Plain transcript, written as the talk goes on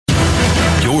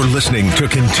listening to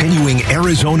continuing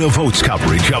Arizona Votes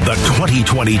coverage of the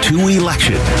 2022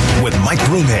 election with Mike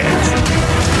Broomhead.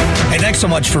 Hey, thanks so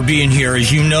much for being here.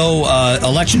 As you know,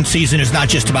 election season is not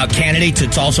just about candidates.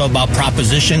 It's also about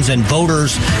propositions, and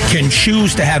voters can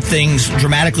choose to have things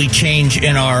dramatically change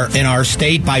in our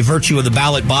state by virtue of the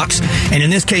ballot box. And in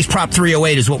this case, Prop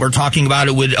 308 is what we're talking about.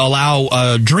 It would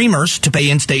allow Dreamers to pay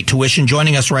in-state tuition.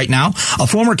 Joining us right now, a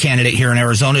former candidate here in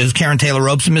Arizona is Karen Taylor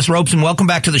Robeson. Ms. Robeson, welcome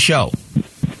back to the show.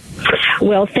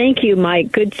 Well, thank you,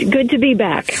 Mike. Good to be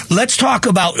back. Let's talk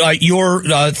about your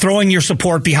throwing your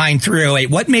support behind 308.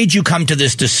 What made you come to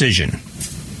this decision?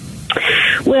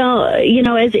 Well,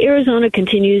 as Arizona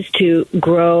continues to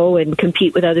grow and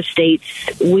compete with other states,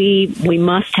 we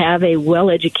must have a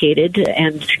well-educated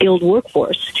and skilled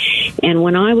workforce. And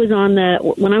when I was on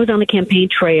the campaign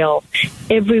trail,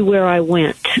 everywhere I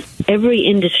went, every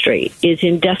industry is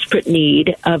in desperate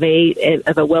need of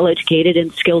a well-educated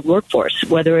and skilled workforce,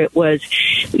 whether it was,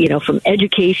 from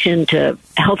education to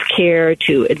healthcare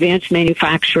to advanced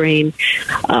manufacturing,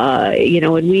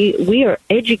 and we are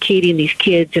educating these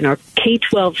kids in our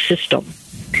K-12 system.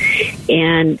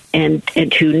 And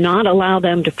to not allow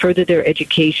them to further their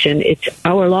education, it's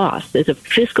our loss. As a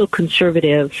fiscal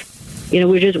conservative,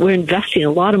 we're investing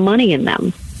a lot of money in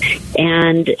them.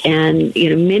 And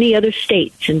many other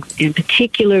states, and in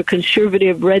particular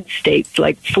conservative red states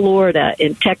like Florida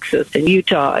and Texas and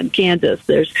Utah and Kansas,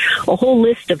 there's a whole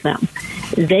list of them.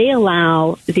 They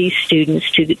allow these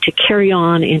students to carry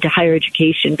on into higher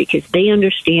education because they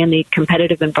understand the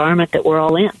competitive environment that we're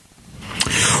all in.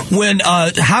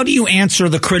 How do you answer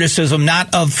the criticism,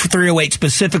 not of 308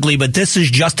 specifically, but this is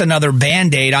just another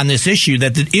Band-Aid on this issue,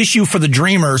 that the issue for the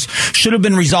Dreamers should have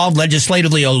been resolved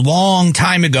legislatively a long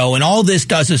time ago, and all this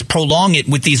does is prolong it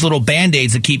with these little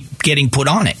Band-Aids that keep getting put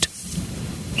on it?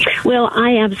 Well,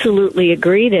 I absolutely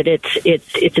agree that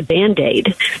it's a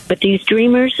Band-Aid, but these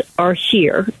Dreamers are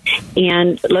here,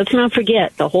 and let's not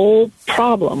forget the whole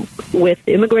problem with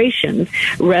immigration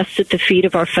rests at the feet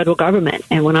of our federal government.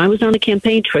 And when I was on the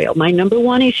campaign trail, my number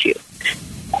one issue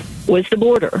was the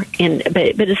border,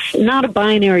 but it's not a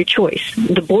binary choice.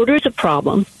 The border is a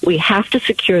problem. We have to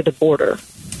secure the border.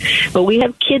 But we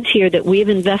have kids here that we have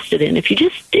invested in. If you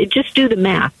just do the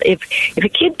math, if a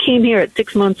kid came here at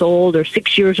 6 months old or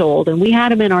 6 years old, and we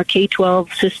had him in our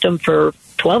K-12 system for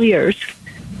 12 years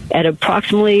at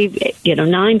approximately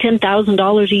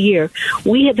 $9,000-$10,000 a year,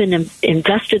 we have been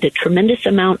invested a tremendous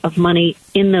amount of money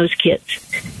in those kids.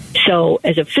 So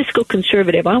as a fiscal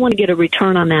conservative, I want to get a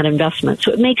return on that investment.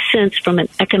 So it makes sense from an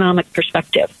economic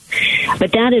perspective.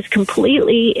 But that is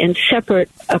completely and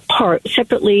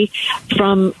separately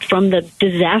from the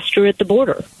disaster at the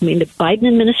border. I mean, the Biden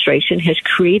administration has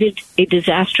created a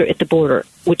disaster at the border,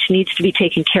 which needs to be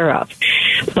taken care of.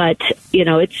 But,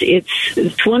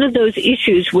 it's one of those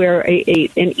issues where an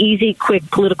easy,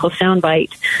 quick political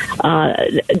soundbite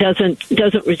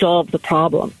doesn't resolve the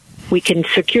problem. We can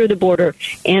secure the border,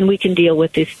 and we can deal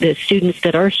with the students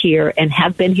that are here and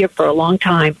have been here for a long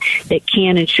time that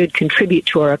can and should contribute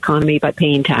to our economy by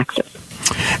paying taxes.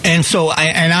 And so,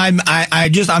 I'm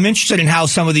interested in how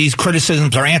some of these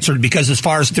criticisms are answered, because as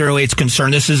far as 308 is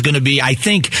concerned, I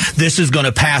think this is going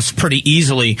to pass pretty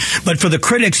easily. But for the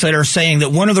critics that are saying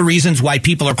that one of the reasons why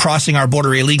people are crossing our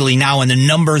border illegally now and the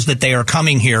numbers that they are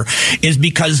coming here is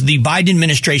because the Biden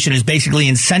administration has basically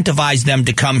incentivized them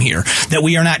to come here, that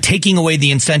we are not taking away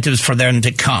the incentives for them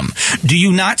to come. Do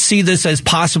you not see this as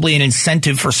possibly an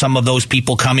incentive for some of those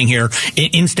people coming here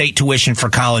in-state tuition for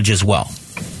college as well?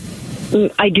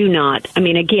 I do not. I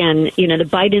mean, again, the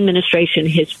Biden administration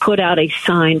has put out a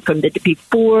sign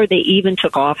before they even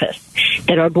took office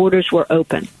that our borders were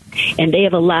open. And they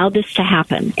have allowed this to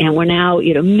happen. And we're now,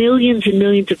 millions and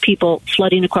millions of people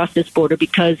flooding across this border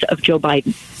because of Joe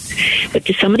Biden. But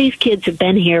some of these kids have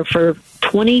been here for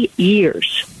 20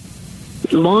 years,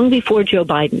 long before Joe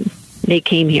Biden. They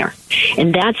came here.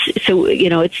 And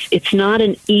it's not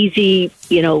an easy,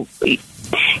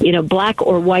 black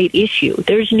or white issue.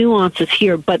 There's nuances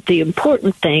here, but the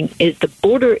important thing is the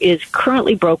border is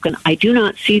currently broken. I do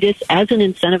not see this as an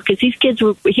incentive because these kids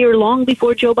were here long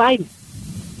before Joe Biden.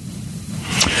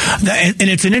 And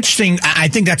I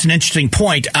think that's an interesting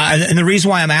point. And the reason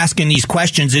why I'm asking these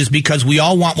questions is because we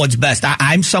all want what's best.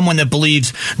 I'm someone that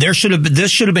believes this should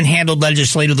have been handled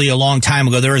legislatively a long time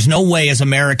ago. There is no way as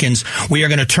Americans we are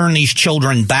going to turn these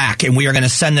children back and we are going to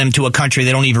send them to a country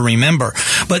they don't even remember.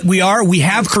 But we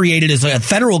have created, as a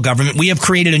federal government, we have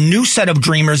created a new set of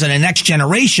dreamers and a next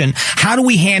generation. How do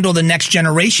we handle the next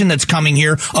generation that's coming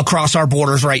here across our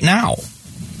borders right now?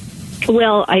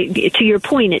 Well, to your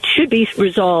point, it should be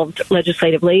resolved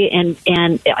legislatively, and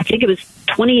I think it was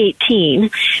 2018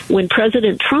 when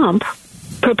President Trump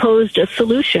proposed a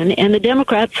solution, and the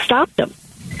Democrats stopped him.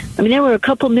 I mean, there were a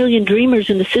couple million Dreamers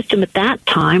in the system at that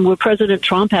time where President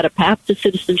Trump had a path to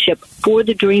citizenship for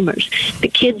the Dreamers, the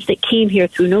kids that came here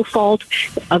through no fault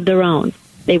of their own.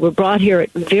 They were brought here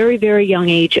at very, very young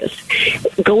ages.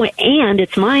 And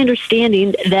it's my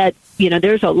understanding that,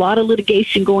 there's a lot of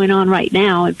litigation going on right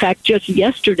now. In fact, just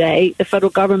yesterday, the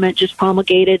federal government just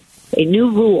promulgated a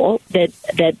new rule that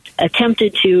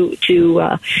attempted to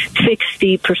fix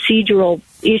the procedural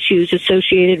issues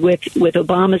associated with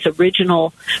Obama's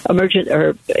original emergent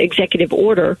or executive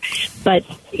order. But,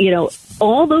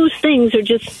 all those things are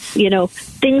just,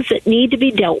 things that need to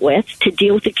be dealt with to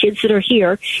deal with the kids that are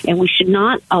here. And we should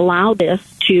not allow this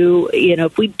to,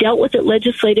 if we dealt with it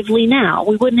legislatively now,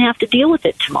 we wouldn't have to deal with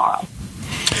it tomorrow.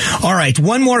 All right,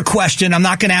 one more question. I'm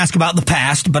not going to ask about the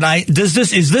past, but is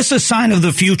this a sign of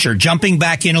the future? Jumping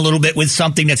back in a little bit with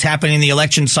something that's happening in the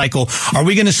election cycle, are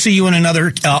we going to see you in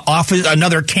another office,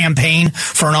 another campaign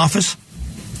for an office?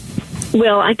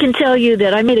 Well, I can tell you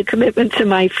that I made a commitment to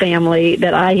my family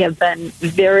that I have been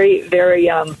very, very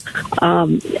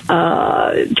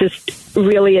just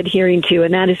really adhering to,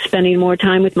 and that is spending more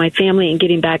time with my family and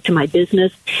getting back to my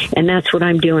business, and that's what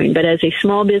I'm doing. But as a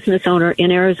small business owner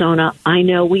in Arizona, I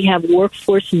know we have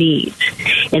workforce needs,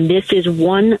 and this is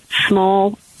one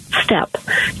small step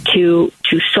to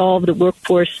solve the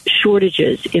workforce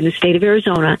shortages in the state of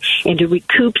Arizona and to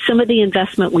recoup some of the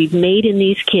investment we've made in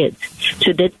these kids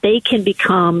so that they can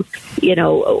become,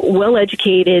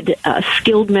 well-educated,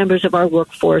 skilled members of our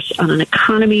workforce on an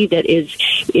economy that is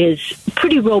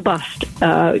pretty robust.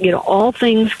 All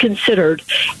things considered,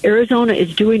 Arizona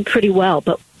is doing pretty well,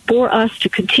 but for us to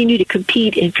continue to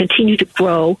compete and continue to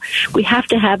grow, we have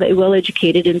to have a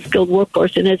well-educated and skilled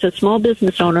workforce. And as a small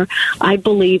business owner, I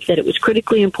believe that it was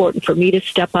critically important for me to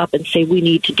step up and say we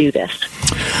need to do this.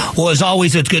 Well, as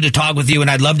always, it's good to talk with you, and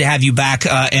I'd love to have you back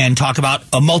and talk about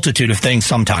a multitude of things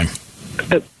sometime.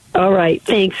 All right.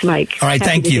 Thanks, Mike. All right.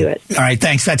 Thank you. All right.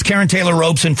 Thanks. That's Karen Taylor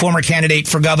Robeson, former candidate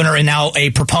for governor and now a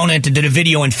proponent, and did a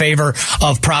video in favor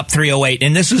of Prop 308.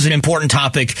 And this is an important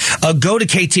topic. Go to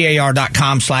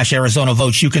KTAR.com/Arizona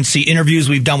Votes. You can see interviews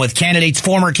we've done with candidates,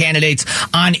 former candidates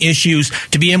on issues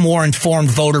to be a more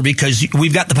informed voter, because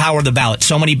we've got the power of the ballot.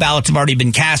 So many ballots have already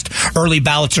been cast. Early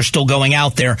ballots are still going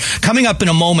out there. Coming up in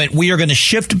a moment, we are going to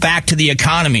shift back to the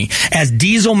economy as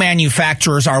diesel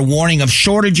manufacturers are warning of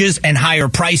shortages and higher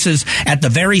prices. At the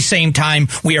very same time,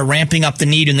 we are ramping up the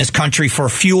need in this country for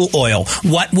fuel oil.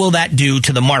 What will that do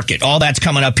to the market? All that's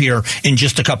coming up here in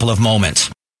just a couple of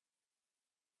moments.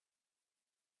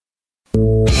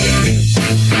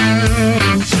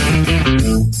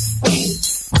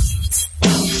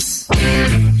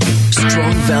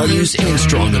 Strong values and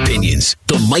strong opinions.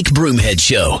 The Mike Broomhead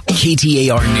Show.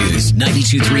 KTAR News,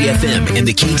 92.3 FM, and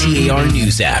the KTAR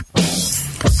News app.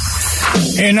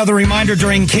 Another reminder,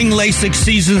 during King LASIK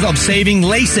seasons of saving,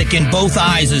 LASIK in both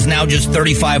eyes is now just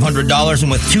 $3,500, and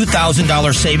with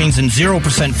 $2,000 savings and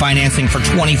 0% financing for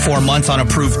 24 months on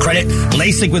approved credit.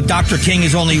 LASIK with Dr. King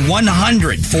is only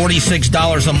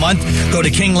 $146 a month. Go to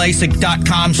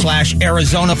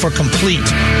kinglasik.com/Arizona for complete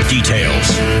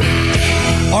details.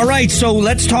 All right, so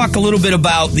let's talk a little bit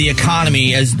about the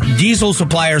economy, as diesel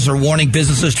suppliers are warning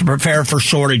businesses to prepare for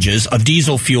shortages of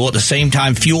diesel fuel. At the same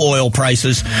time, fuel oil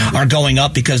prices are going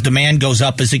up because demand goes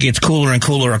up as it gets cooler and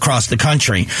cooler across the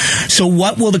country. So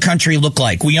what will the country look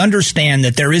like? We understand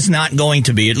that there is not going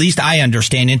to be, at least I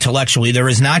understand intellectually, there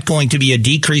is not going to be a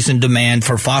decrease in demand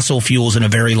for fossil fuels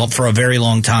for a very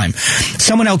long time.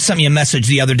 Someone else sent me a message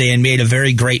the other day and made a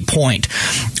very great point.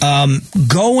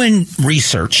 Go and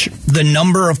research the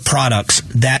number of products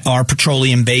that are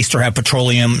petroleum-based or have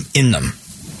petroleum in them.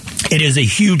 It is a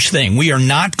huge thing. We are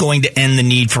not going to end the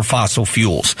need for fossil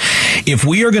fuels. If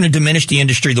we are going to diminish the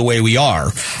industry the way we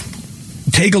are,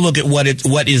 take a look at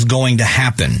what is going to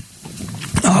happen.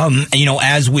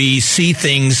 As we see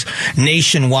things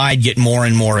nationwide get more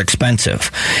and more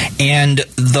expensive. And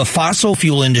the fossil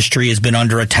fuel industry has been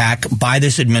under attack by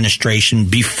this administration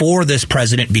before this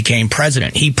president became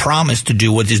president. He promised to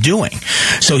do what he's doing.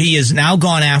 So he has now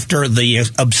gone after the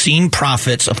obscene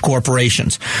profits of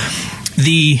corporations.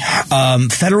 The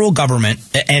federal government,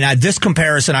 and this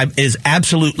comparison is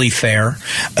absolutely fair,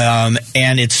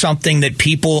 and it's something that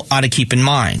people ought to keep in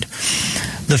mind.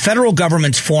 The federal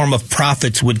government's form of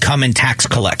profits would come in tax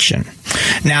collection.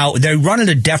 Now, they run at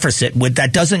a deficit.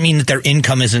 That doesn't mean that their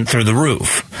income isn't through the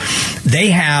roof.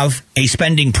 They have a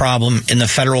spending problem in the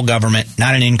federal government,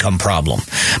 not an income problem.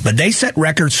 But they set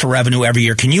records for revenue every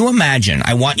year. Can you imagine?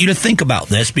 I want you to think about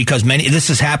this because this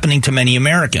is happening to many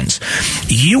Americans.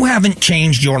 You haven't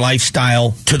changed your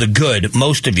lifestyle to the good,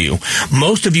 most of you.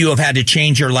 Most of you have had to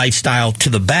change your lifestyle to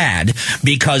the bad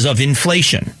because of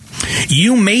inflation.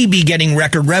 You may be getting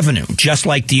record revenue, just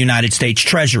like the United States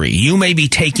Treasury. You may be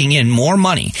taking in more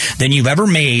money than you've ever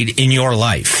made in your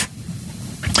life.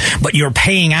 But you're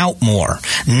paying out more,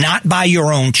 not by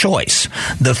your own choice.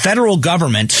 The federal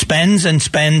government spends and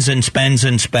spends and spends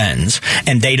and spends,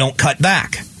 and they don't cut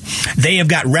back. They have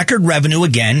got record revenue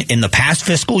again in the past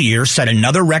fiscal year, set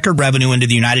another record revenue into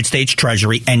the United States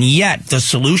Treasury, and yet the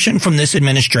solution from this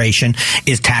administration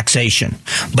is taxation.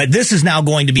 But this is now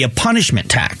going to be a punishment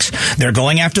tax. They're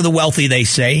going after the wealthy, they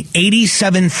say.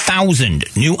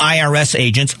 87,000 new IRS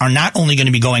agents are not only going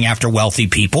to be going after wealthy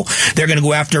people, they're going to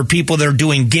go after people that are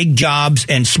doing gig jobs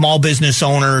and small business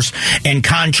owners and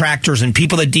contractors and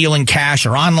people that deal in cash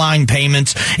or online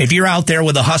payments. If you're out there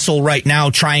with a hustle right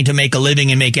now trying to make a living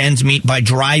and make ends meet by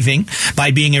driving, by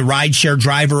being a rideshare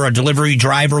driver or a delivery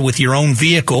driver with your own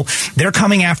vehicle, they're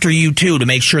coming after you too to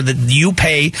make sure that you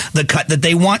pay the cut that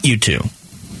they want you to.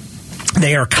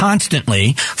 They are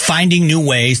constantly finding new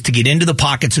ways to get into the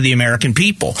pockets of the American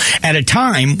people at a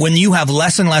time when you have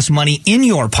less and less money in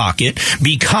your pocket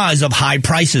because of high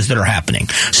prices that are happening.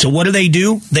 So what do?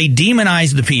 They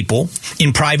demonize the people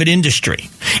in private industry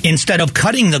instead of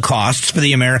cutting the costs for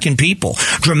the American people,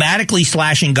 dramatically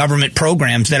slashing government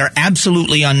programs that are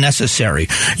absolutely unnecessary.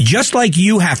 Just like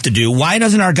you have to do, why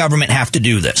doesn't our government have to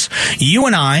do this? You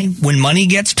and I, when money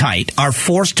gets tight, are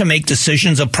forced to make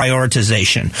decisions of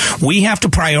prioritization. We have to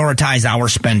prioritize our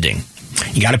spending.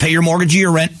 You got to pay your mortgage or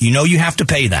your rent. You know you have to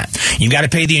pay that. You got to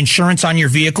pay the insurance on your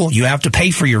vehicle. You have to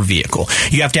pay for your vehicle.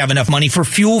 You have to have enough money for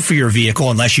fuel for your vehicle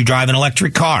unless you drive an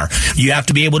electric car. You have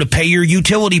to be able to pay your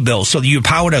utility bills so that your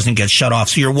power doesn't get shut off,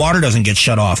 so your water doesn't get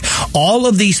shut off. All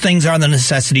of these things are the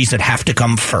necessities that have to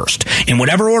come first. In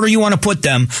whatever order you want to put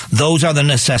them, those are the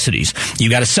necessities. You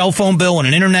got a cell phone bill and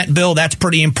an internet bill. That's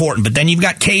pretty important. But then you've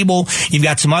got cable. You've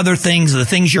got some other things, the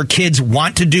things your kids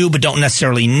want to do but don't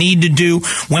necessarily need to do.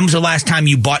 When was the last time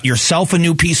you bought yourself a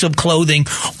new piece of clothing?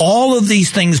 All of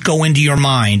these things go into your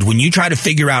mind when you try to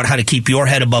figure out how to keep your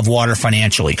head above water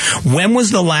financially. When was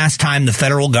the last time the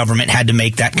federal government had to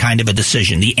make that kind of a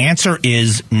decision? The answer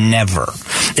is never.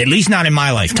 At least not in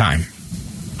my lifetime.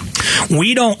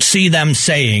 We don't see them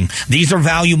saying these are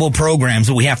valuable programs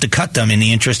that we have to cut them in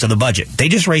the interest of the budget. They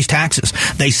just raise taxes.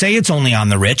 They say it's only on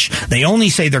the rich. They only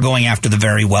say they're going after the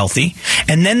very wealthy.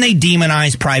 And then they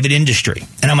demonize private industry.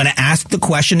 And I'm going to ask the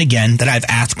question again that I've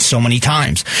asked so many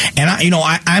times. And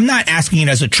I'm not asking it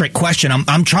as a trick question.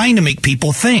 I'm trying to make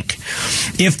people think.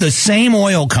 If the same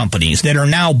oil companies that are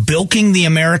now bilking the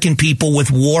American people with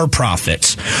war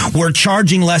profits were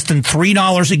charging less than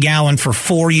 $3 a gallon for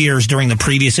 4 years during the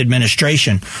previous administration,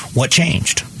 what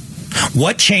changed?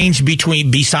 What changed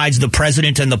besides the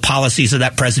president and the policies of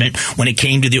that president when it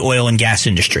came to the oil and gas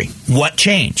industry? What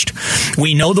changed?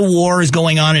 We know the war is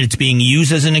going on and it's being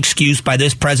used as an excuse by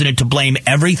this president to blame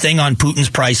everything on Putin's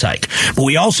price hike. But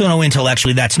we also know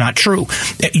intellectually that's not true.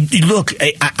 Look,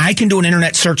 I can do an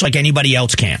internet search like anybody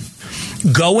else can.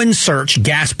 Go and search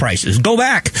gas prices. Go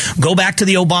back to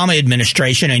the Obama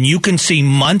administration, and you can see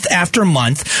month after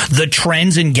month the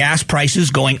trends in gas prices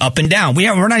going up and down.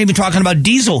 We're not even talking about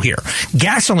diesel here.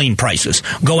 Gasoline prices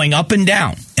going up and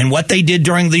down. And what they did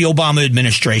during the Obama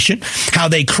administration, how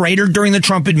they cratered during the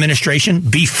Trump administration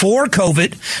before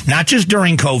COVID, not just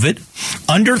during COVID,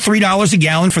 under $3 a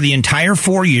gallon for the entire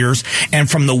 4 years. And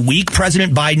from the week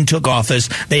President Biden took office,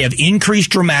 they have increased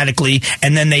dramatically,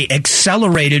 and then they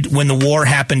accelerated when the war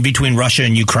happened between Russia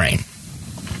and Ukraine.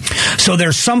 So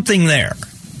there's something there.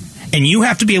 And you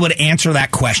have to be able to answer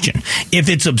that question. If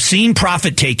it's obscene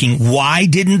profit taking, why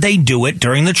didn't they do it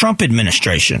during the Trump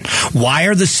administration? Why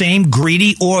are the same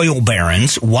greedy oil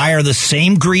barons, why are the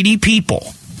same greedy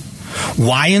people,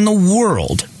 why in the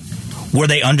world were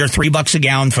they under $3 a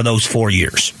gallon for those 4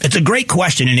 years? It's a great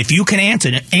question, and if you can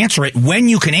answer it when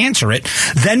you can answer it,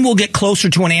 then we'll get closer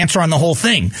to an answer on the whole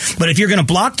thing. But if you're going to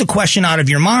block the question out of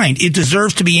your mind, it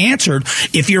deserves to be answered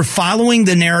if you're following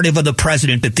the narrative of the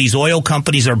president that these oil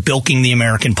companies are bilking the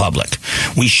American public.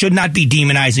 We should not be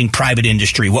demonizing private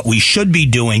industry. What we should be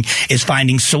doing is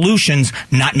finding solutions,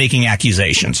 not making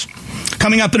accusations.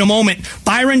 Coming up in a moment,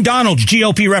 Byron Donalds,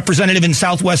 GOP representative in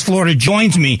Southwest Florida,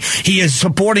 joins me. He is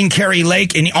supporting Kari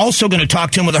Lake, and also going to talk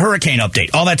to him with a hurricane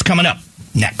update. All that's coming up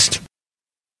next.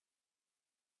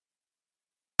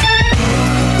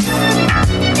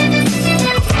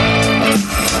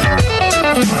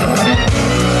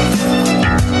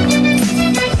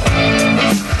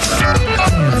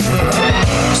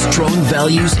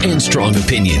 values and strong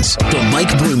opinions. The Mike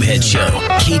Broomhead Show.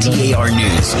 KTAR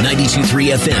News,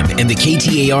 92.3 FM, and the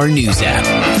KTAR News app.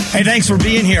 Hey, thanks for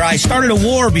being here. I started a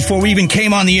war before we even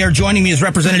came on the air. Joining me is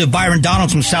Representative Byron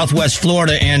Donalds from Southwest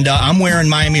Florida, and I'm wearing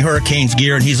Miami Hurricanes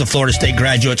gear, and he's a Florida State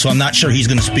graduate, so I'm not sure he's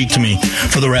going to speak to me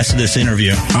for the rest of this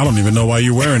interview. I don't even know why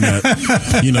you're wearing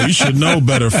that. You should know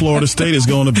better. Florida State is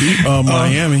going to beat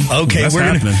Miami. Okay,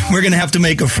 we're going to have to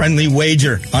make a friendly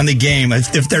wager on the game,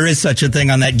 if there is such a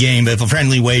thing on that game, if a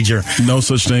friendly wager. No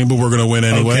such thing, but we're going to win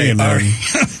anyway. Okay,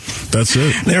 that's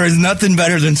it. There is nothing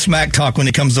better than smack talk when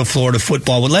it comes to Florida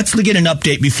football. But let's get an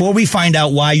update. Before we find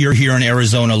out why you're here in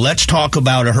Arizona, let's talk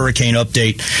about a hurricane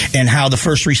update and how the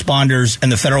first responders and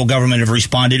the federal government have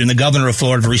responded, and the governor of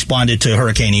Florida have responded to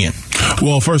Hurricane Ian.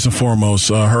 Well, first and foremost,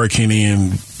 Hurricane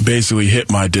Ian basically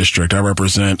hit my district. I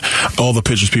represent all the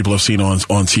pictures people have seen on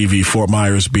TV: Fort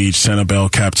Myers Beach, Sanibel,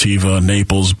 Captiva,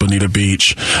 Naples, Bonita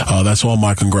Beach. That's all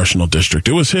my congressional district.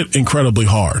 It was hit incredibly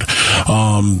hard.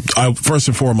 First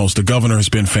and foremost, the governor has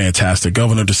been fantastic.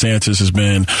 Governor DeSantis has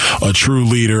been a true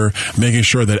leader, making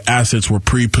sure that assets were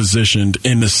pre-positioned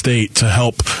in the state to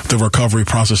help the recovery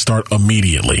process start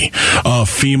immediately.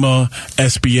 FEMA,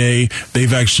 SBA,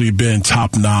 they've actually been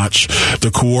top-notch.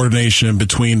 The coordination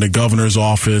between the governor's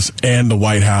office and the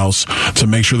White House to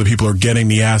make sure that people are getting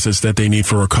the assets that they need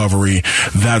for recovery,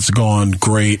 that's gone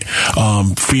great.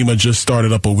 FEMA just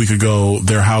started up a week ago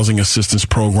their housing assistance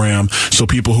program, so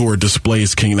people who are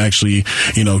displaced can actually,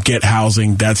 get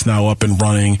housing. That's now up and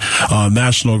running.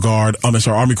 National Guard,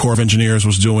 Army Corps of Engineers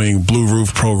was doing Blue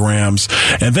Roof programs.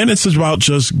 And then it's about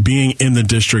just being in the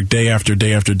district day after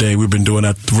day after day. We've been doing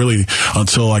that really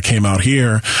until I came out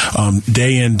here,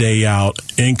 day in, day out,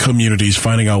 in communities,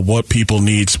 finding out what people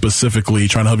need specifically,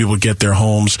 trying to help people get their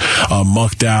homes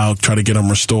mucked out, try to get them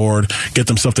restored, get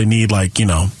them stuff they need, like,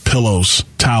 pillows,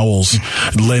 towels,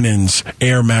 linens,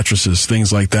 air mattresses,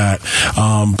 things like that.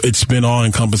 It's been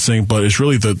all-encompassing, but it's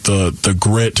really the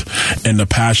grit and the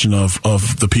passion of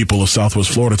the people of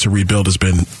Southwest Florida to rebuild has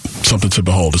been something to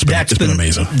behold. It's been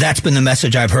amazing. That's been the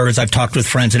message I've heard as I've talked with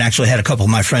friends, and actually had a couple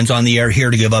of my friends on the air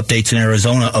here to give updates in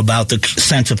Arizona about the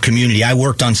sense of community. I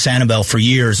worked on Sanibel for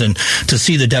years, and to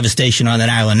see the devastation on that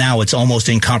island now, it's almost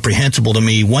incomprehensible to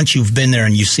me. Once you've been there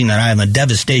and you've seen that island, the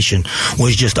devastation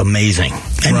was just amazing.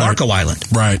 And right. Marco Island.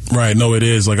 Right. No, it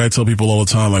is. Like I tell people all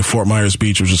the time, like Fort Myers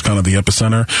Beach was just kind of the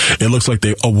epicenter. It looks like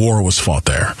a war was fought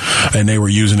there, and they were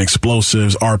using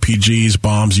explosives, RPGs,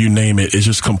 bombs, you name it. It's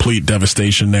just complete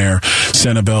devastation there.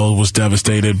 Sanibel was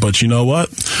devastated, but you know what?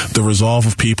 The resolve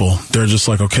of people, they're just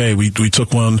like, okay, we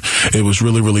took one. It was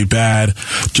really, really bad.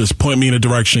 Just point me in a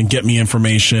direction, get me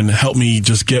information, help me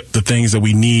just get the things that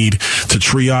we need to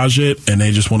triage it, and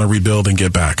they just want to rebuild and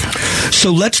get back.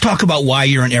 So let's talk about why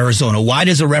you're in Arizona. Why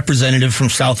does a representative from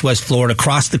Southwest Florida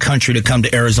cross the country to come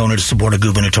to Arizona to support a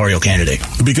gubernatorial candidate?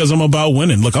 Because I'm about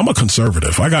winning. Look, I'm a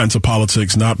conservative. I got into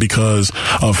politics not because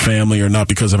of family or not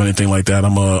because of anything like that.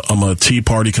 I'm a Tea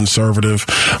Party conservative,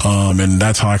 and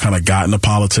that's how I kind of got into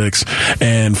politics.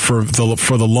 And for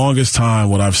the longest time,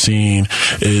 what I've seen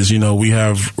is, we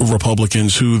have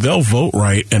Republicans who they'll vote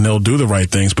right and they'll do the right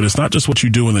things, but it's not just what you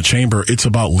do in the chamber. It's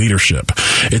about leadership.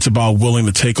 It's about willing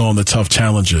to take on the tough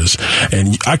challenges.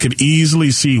 And I could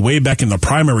easily see way back in the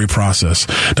primary process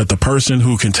that the person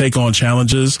who can take on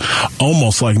challenges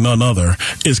almost like none other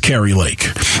is Carrie Lake.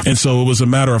 And so it was a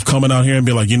matter of coming out here and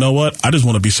be like, you know what? I just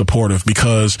want to be supportive,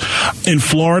 because in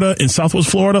Florida, in Southwest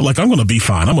Florida, like, I'm going to be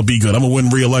fine. I'm going to be good. I'm going to win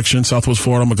re-election. Southwest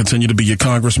Florida, I'm going to continue to be your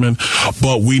congressman.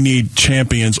 But we need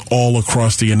champions all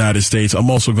across the United States. I'm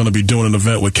also going to be doing an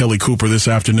event with Kelly Cooper this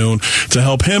afternoon to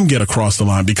help him get across the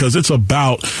line, because it's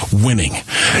about winning.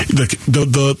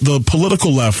 The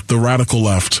political left, the radical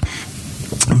left,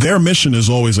 their mission is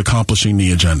always accomplishing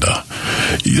the agenda.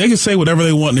 They can say whatever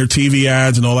they want in their TV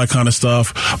ads and all that kind of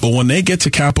stuff, but when they get to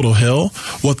Capitol Hill,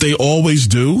 what they always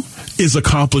do is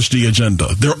accomplish the agenda.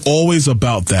 They're always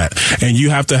about that. And you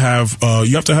have to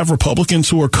have Republicans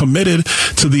who are committed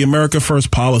to the America First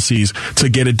policies to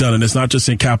get it done. And it's not just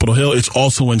in Capitol Hill, it's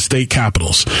also in state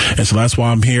capitals. And so that's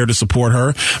why I'm here to support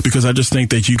her, because I just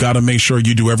think that you got to make sure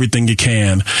you do everything you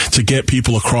can to get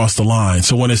people across the line.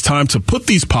 So when it's time to put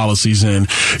these policies in,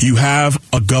 you have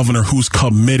a governor who's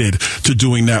committed to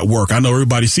doing that work. I know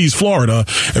everybody sees Florida.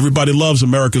 Everybody loves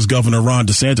America's Governor Ron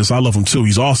DeSantis. I love him too.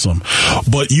 He's awesome.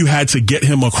 But you had to get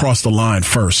him across the line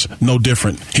first. No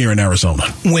different here in Arizona.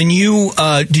 When you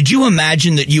did you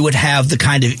imagine that you would have the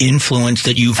kind of influence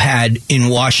that you've had in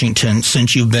Washington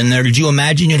since you've been there? Did you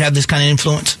imagine you'd have this kind of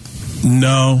influence?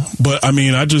 No, but I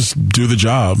mean, I just do the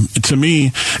job. To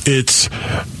me,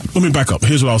 let me back up.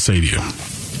 Here's what I'll say to you.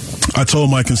 I told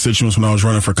my constituents when I was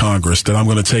running for Congress that I'm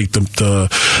going to take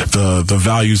the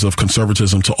values of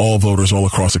conservatism to all voters all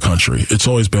across the country. It's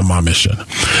always been my mission,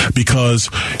 because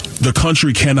the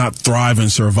country cannot thrive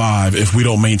and survive if we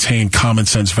don't maintain common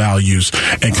sense values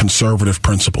and conservative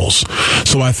principles.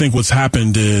 So I think what's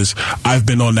happened is I've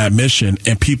been on that mission,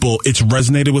 and it's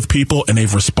resonated with people, and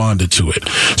they've responded to it.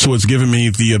 So it's given me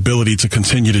the ability to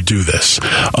continue to do this.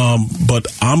 But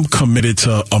I'm committed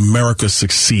to America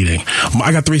succeeding.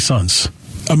 I got 3 sons.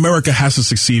 America has to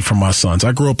succeed for my sons.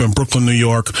 I grew up in Brooklyn, New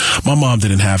York. My mom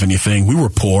didn't have anything. We were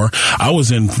poor. I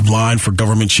was in line for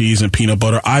government cheese and peanut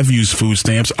butter. I've used food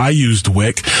stamps. I used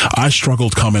WIC. I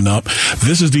struggled coming up.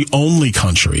 This is the only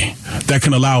country that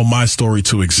can allow my story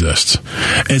to exist.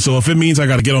 And so if it means I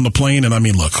got to get on the plane, and I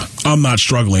mean, look, I'm not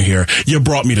struggling here. You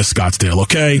brought me to Scottsdale,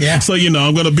 okay? Yeah. So,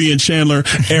 I'm going to be in Chandler,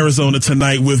 Arizona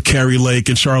tonight with Carrie Lake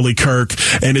and Charlie Kirk,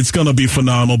 and it's going to be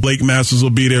phenomenal. Blake Masters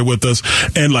will be there with us.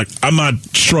 And, I'm not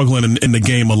struggling in the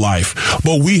game of life.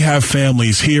 But we have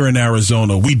families here in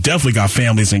Arizona. We definitely got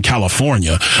families in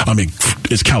California. I mean,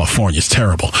 it's California. It's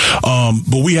terrible.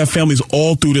 But we have families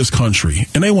all through this country,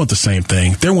 and they want the same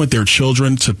thing. They want their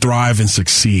children to thrive and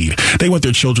succeed. They want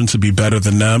their children to be better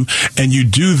than them. And you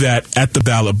do that at the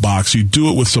ballot box. You do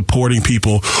it with supporting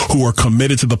people who are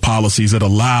committed to the policies that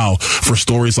allow for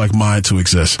stories like mine to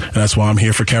exist. And that's why I'm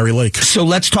here for Carrie Lake. So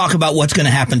let's talk about what's going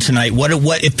to happen tonight. What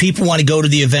if people want to go to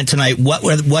the event tonight,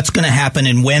 what's going to happen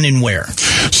and when and where?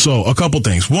 So a couple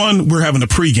things. One, we're having a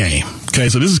pregame. Okay,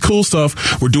 so this is cool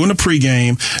stuff. We're doing a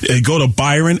pregame. Go to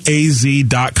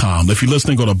ByronAZ.com. If you're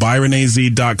listening, go to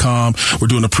ByronAZ.com. We're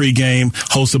doing a pregame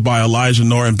hosted by Elijah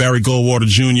Norton, Barry Goldwater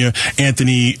Jr.,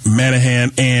 Anthony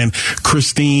Manahan, and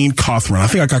Christine Cothran. I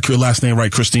think I got your last name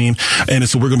right, Christine. And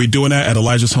so we're going to be doing that at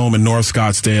Elijah's home in North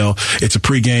Scottsdale. It's a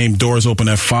pregame. Doors open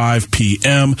at 5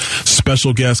 p.m.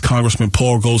 Special guest, Congressman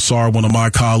Paul Gosar, one of my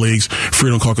colleagues,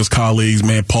 Freedom Caucus colleagues.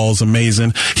 Man, Paul's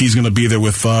amazing. He's going to be there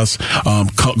with us. Go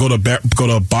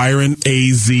to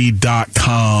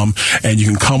ByronAZ.com, and you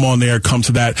can come on there, come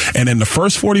to that. And then the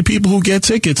first 40 people who get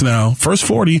tickets now, first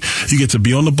 40, you get to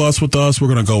be on the bus with us. We're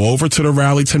going to go over to the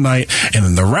rally tonight. And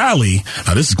in the rally,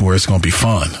 now this is where it's going to be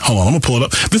fun. Hold on, I'm going to pull it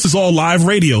up. This is all live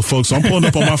radio, folks. So I'm pulling it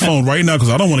up on my phone right now because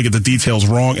I don't want to get the details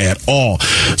wrong at all.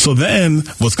 So then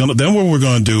what we're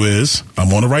going to do is,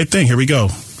 I'm on the right thing. Here we go.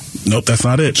 Nope, that's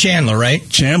not it. Chandler, right?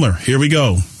 Chandler. Here we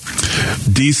go.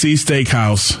 DC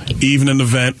Steakhouse, evening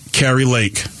event, Carrie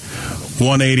Lake,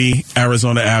 180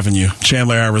 Arizona Avenue,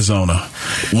 Chandler, Arizona.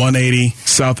 180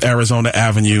 South Arizona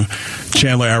Avenue,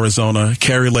 Chandler, Arizona.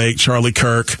 Carrie Lake, Charlie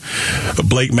Kirk,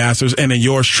 Blake Masters, and then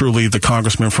yours truly, the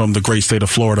congressman from the great state of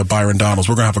Florida, Byron Donalds.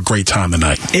 We're going to have a great time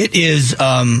tonight. It is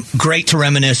great to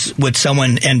reminisce with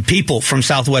someone and people from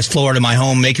Southwest Florida, my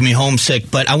home, making me homesick.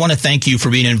 But I want to thank you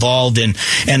for being involved in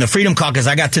the Freedom Caucus.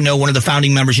 I got to know one of the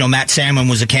founding members. Matt Salmon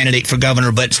was a candidate for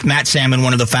governor, but Matt Salmon,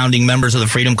 one of the founding members of the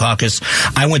Freedom Caucus.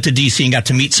 I went to D.C. and got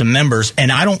to meet some members,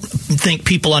 and I don't think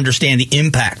people understand the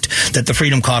impact that the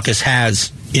Freedom Caucus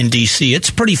has in D.C. It's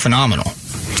pretty phenomenal.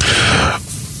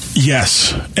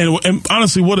 Yes. And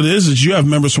honestly, what it is you have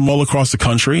members from all across the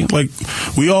country.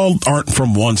 We all aren't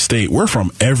from one state. We're from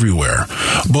everywhere.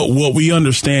 But what we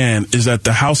understand is that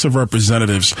the House of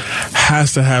Representatives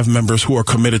has to have members who are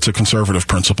committed to conservative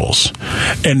principles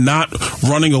and not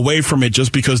running away from it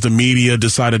just because the media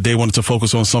decided they wanted to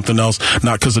focus on something else,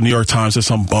 not because the New York Times is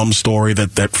some bum story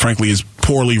that frankly is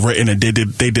poorly written and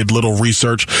they did little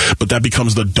research, but that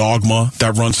becomes the dogma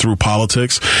that runs through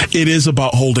politics. It is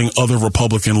about holding other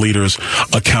Republican leaders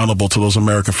accountable to those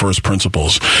America First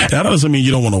principles. And that doesn't mean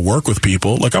you don't want to work with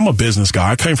people. I'm a business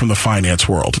guy. I came from the finance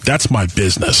world. That's my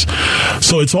business.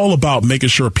 So it's all about making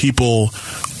sure people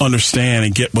understand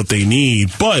and get what they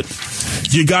need, but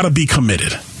you got to be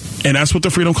committed. And that's what the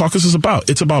Freedom Caucus is about.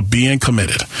 It's about being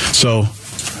committed. So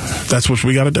that's what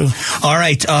we got to do. All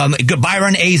right.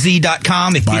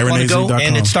 ByronAZ.com if people want to go.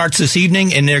 And it starts this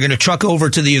evening, and they're going to truck over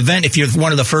to the event if you're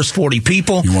one of the first 40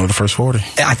 people. You're one of the first 40.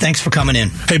 Thanks for coming in.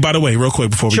 Hey, by the way, real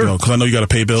quick before we go, because I know you got to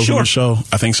pay bills on the show.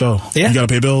 I think so. Yeah. You got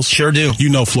to pay bills? Sure do. You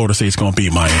know Florida State's going to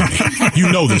beat Miami.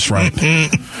 You know this, right?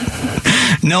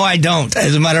 No, I don't.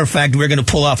 As a matter of fact, we're going to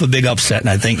pull off a big upset,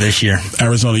 I think, this year.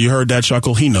 Arizona, you heard that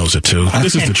chuckle? He knows it, too.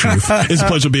 This is the truth. It's a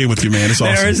pleasure being with you, man. It's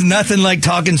awesome. There is nothing like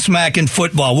talking smack in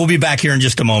football. We'll be back here in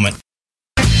just a moment.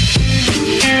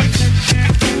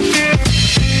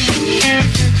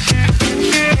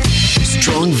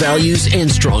 Strong values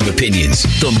and strong opinions.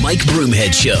 The Mike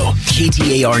Broomhead Show.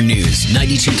 KTAR News,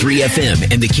 92.3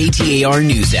 FM, and the KTAR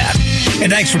News app.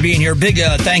 And thanks for being here. Big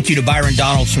thank you to Byron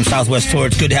Donalds from Southwest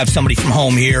Florida. It's good to have somebody from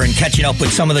home here and catching up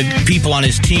with some of the people on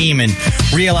his team and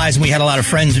realizing we had a lot of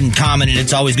friends in common, and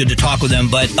it's always good to talk with them.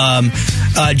 But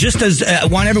just as I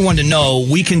want everyone to know,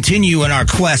 we continue in our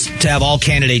quest to have all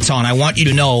candidates on. I want you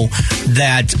to know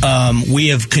that we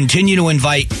have continued to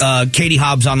invite Katie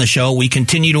Hobbs on the show. We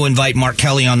continue to invite Mark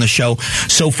Kelly on the show.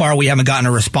 So far, we haven't gotten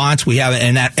a response. We haven't,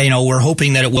 and that, we're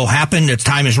hoping that it will happen. Its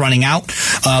time is running out.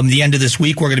 The end of this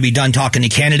week, we're going to be done talking to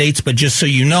candidates. But just so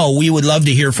you know, we would love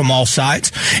to hear from all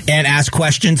sides and ask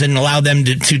questions and allow them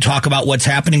to talk about what's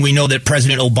happening. We know that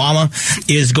President Obama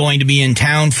is going to be in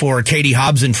town for Katie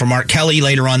Hobbs and for Mark Kelly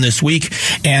later on this week.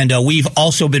 And we've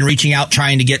also been reaching out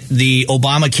trying to get the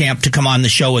Obama camp to come on the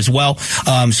show as well.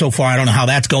 So far, I don't know how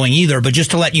that's going either. But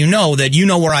just to let you know that you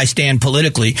know where I stand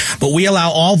politically. But we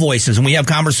allow all voices, and we have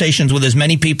conversations with as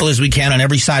many people as we can on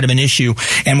every side of an issue.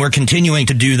 And we're continuing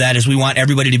to do that as we want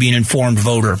everybody to be an informed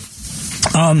voter.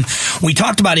 We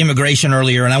talked about immigration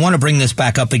earlier, and I want to bring this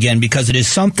back up again because it is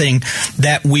something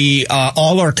that we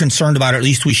all are concerned about, or at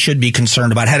least we should be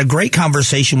concerned about. I had a great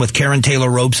conversation with Karen Taylor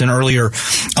Robeson earlier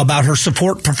about her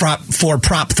support for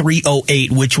Prop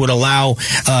 308, which would allow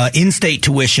in-state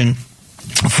tuition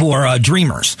for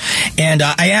dreamers. And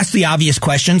I asked the obvious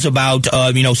questions about,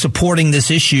 supporting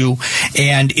this issue,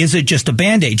 and is it just a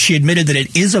Band-Aid? She admitted that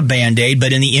it is a Band-Aid,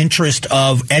 but in the interest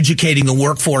of educating the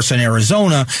workforce in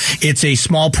Arizona, it's a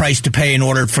small price to pay in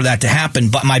order for that to happen.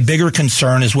 But my bigger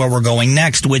concern is where we're going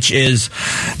next, which is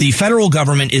the federal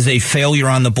government is a failure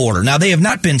on the border. Now, they have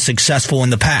not been successful in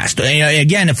the past.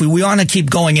 Again, if we want to keep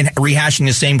going and rehashing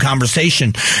the same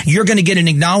conversation, you're going to get an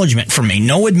acknowledgement from me.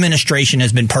 No administration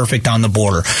has been perfect on the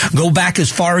border. Go back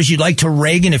as far as you'd like to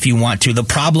Reagan if you want to. The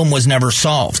problem was never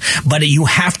solved. But you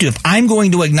have to, if I'm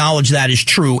going to acknowledge that is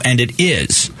true, and it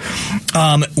is,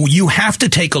 you have to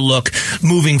take a look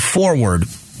moving forward.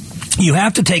 You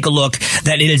have to take a look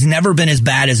that it has never been as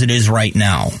bad as it is right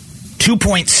now.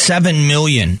 2.7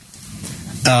 million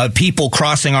people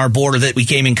crossing our border that we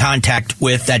came in contact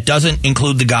with. That doesn't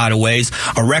include the gotaways.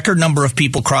 A record number of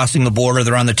people crossing the border.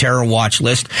 They're on the terror watch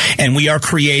list. And we are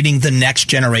creating the next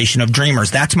generation of dreamers.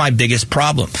 That's my biggest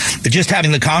problem. But just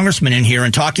having the congressman in here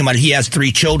and talking about it, he has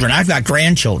 3 children. I've got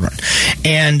grandchildren.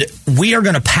 And we are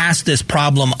going to pass this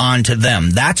problem on to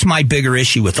them. That's my bigger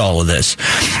issue with all of this.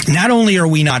 Not only are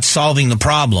we not solving the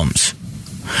problems,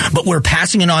 but we're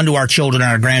passing it on to our children and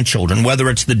our grandchildren, whether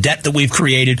it's the debt that we've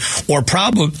created or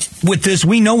problem with this.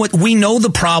 We know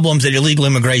the problems that illegal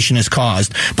immigration has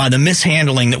caused by the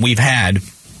mishandling that we've had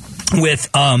with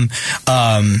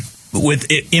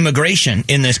immigration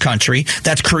in this country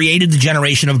that's created the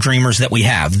generation of dreamers that we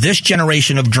have. This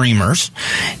generation of dreamers,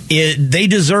 they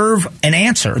deserve an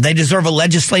answer. They deserve a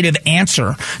legislative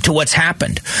answer to what's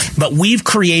happened. But we've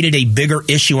created a bigger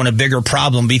issue and a bigger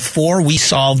problem before we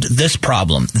solved this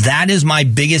problem. That is my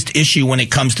biggest issue when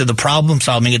it comes to the problem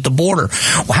solving at the border.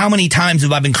 How many times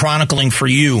have I been chronicling for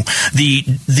you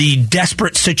the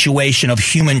desperate situation of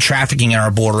human trafficking at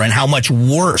our border and how much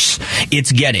worse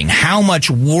it's getting? How much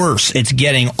worse it's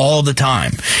getting all the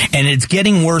time. And it's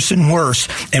getting worse and worse,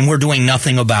 and we're doing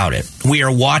nothing about it. We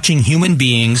are watching human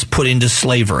beings put into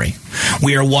slavery.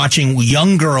 We are watching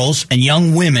young girls and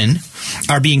young women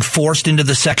are being forced into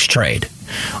the sex trade.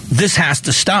 This has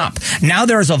to stop. Now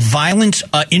there is a violent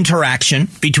interaction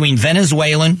between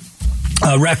Venezuelan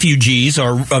refugees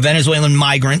or Venezuelan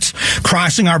migrants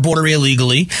crossing our border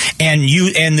illegally, and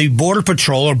the Border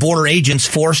Patrol or border agents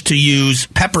forced to use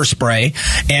pepper spray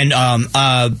and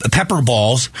pepper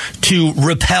balls to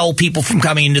repel people from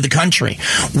coming into the country.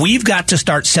 We've got to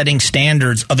start setting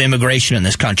standards of immigration in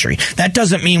this country. That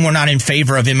doesn't mean we're not in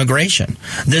favor of immigration.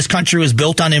 This country was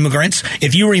built on immigrants.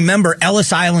 If you remember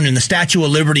Ellis Island and the Statue of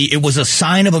Liberty, it was a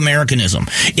sign of Americanism.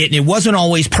 It wasn't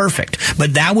always perfect,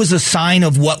 but that was a sign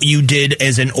of what you did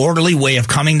as an orderly way of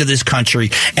coming to this country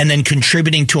and then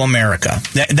contributing to America.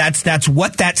 That's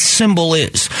what that symbol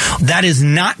is. That is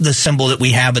not the symbol that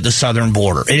we have at the southern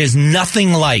border. It is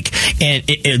nothing like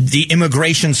the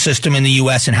immigration system in the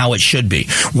U.S. and how it should be.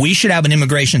 We should have an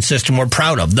immigration system we're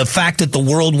proud of. The fact that the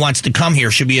world wants to come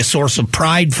here should be a source of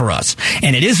pride for us,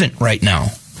 and it isn't right now.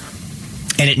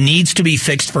 and it needs to be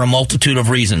fixed for a multitude of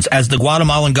reasons. As the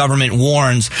Guatemalan government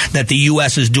warns that the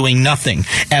U.S. is doing nothing,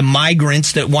 and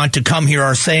migrants that want to come here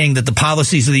are saying that the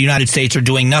policies of the United States are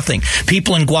doing nothing.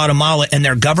 People in Guatemala and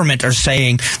their government are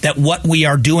saying that what we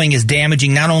are doing is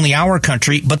damaging not only our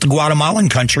country, but the Guatemalan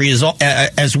country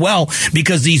as well,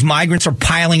 because these migrants are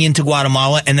piling into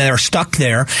Guatemala and they're stuck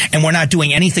there, and we're not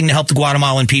doing anything to help the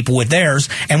Guatemalan people with theirs,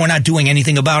 and we're not doing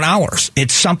anything about ours.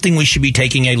 It's something we should be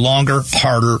taking a longer,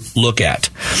 harder look at.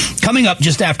 Coming up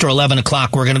just after 11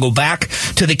 o'clock, we're going to go back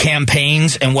to the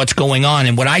campaigns and what's going on,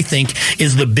 and what I think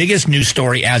is the biggest news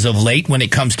story as of late when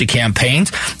it comes to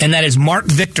campaigns, and that is Mark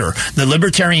Victor, the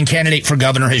Libertarian candidate for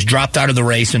governor, has dropped out of the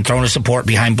race and thrown his support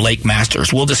behind Blake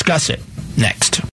Masters. We'll discuss it next.